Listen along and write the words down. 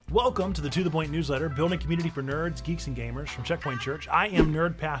Welcome to the To The Point newsletter, building community for nerds, geeks, and gamers from Checkpoint Church. I am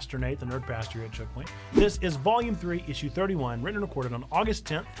Nerd Pastor Nate, the Nerd Pastor here at Checkpoint. This is Volume 3, Issue 31, written and recorded on August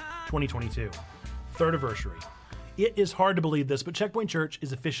 10th, 2022. Third anniversary. It is hard to believe this, but Checkpoint Church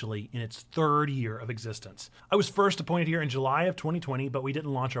is officially in its third year of existence. I was first appointed here in July of 2020, but we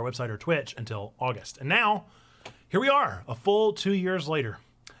didn't launch our website or Twitch until August. And now, here we are, a full 2 years later.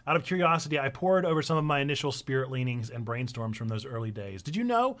 Out of curiosity, I pored over some of my initial spirit leanings and brainstorms from those early days. Did you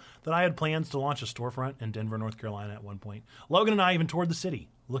know that I had plans to launch a storefront in Denver, North Carolina at one point? Logan and I even toured the city,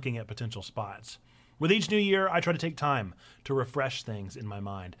 looking at potential spots. With each new year, I try to take time to refresh things in my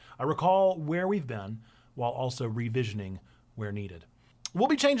mind. I recall where we've been while also revisioning where needed. We'll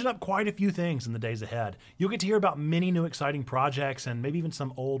be changing up quite a few things in the days ahead. You'll get to hear about many new exciting projects and maybe even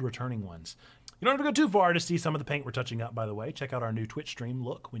some old returning ones. You don't have to go too far to see some of the paint we're touching up, by the way. Check out our new Twitch stream,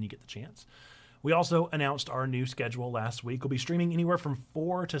 Look, when you get the chance. We also announced our new schedule last week. We'll be streaming anywhere from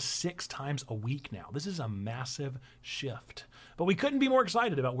 4 to 6 times a week now. This is a massive shift. But we couldn't be more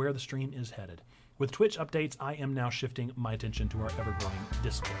excited about where the stream is headed. With Twitch updates, I am now shifting my attention to our ever-growing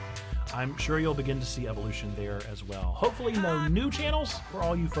Discord. I'm sure you'll begin to see evolution there as well. Hopefully no new channels for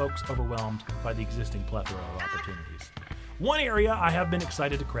all you folks overwhelmed by the existing plethora of opportunities. One area I have been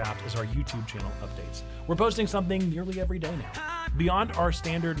excited to craft is our YouTube channel updates. We're posting something nearly every day now. Beyond our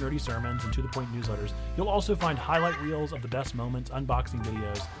standard nerdy sermons and To The Point newsletters, you'll also find highlight reels of the best moments, unboxing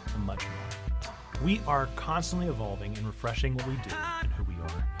videos, and much more. We are constantly evolving and refreshing what we do and who we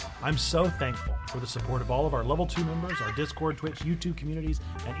are. I'm so thankful for the support of all of our Level 2 members, our Discord, Twitch, YouTube communities,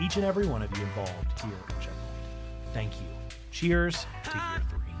 and each and every one of you involved here at Checkpoint. Thank you. Cheers to year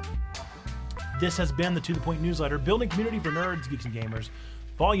 3. This has been the To The Point newsletter, building community for nerds, geeks, and gamers,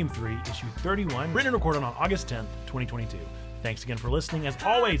 Volume 3, Issue 31, written and recorded on August 10th, 2022. Thanks again for listening. As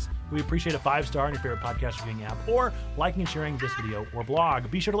always, we appreciate a 5-star on your favorite podcast reviewing app or liking and sharing this video or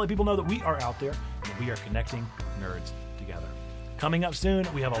blog. Be sure to let people know that we are out there and that we are connecting nerds together. Coming up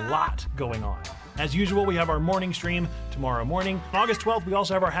soon, we have a lot going on. As usual, we have our morning stream tomorrow morning. On August 12th, we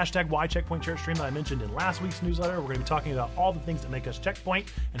also have our hashtag #WhyCheckpointChurch stream that I mentioned in last week's newsletter. We're going to be talking about all the things that make us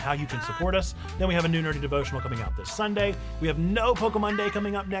Checkpoint and how you can support us. Then we have a new Nerdy Devotional coming out this Sunday. We have no Pokemon Day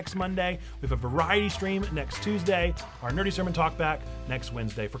coming up next Monday. We have a variety stream next Tuesday. Our Nerdy Sermon Talkback next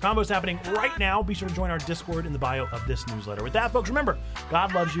Wednesday. For combos happening right now, be sure to join our Discord in the bio of this newsletter. With that, folks, remember,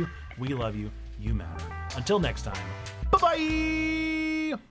 God loves you, we love you, you matter. Until next time, bye-bye!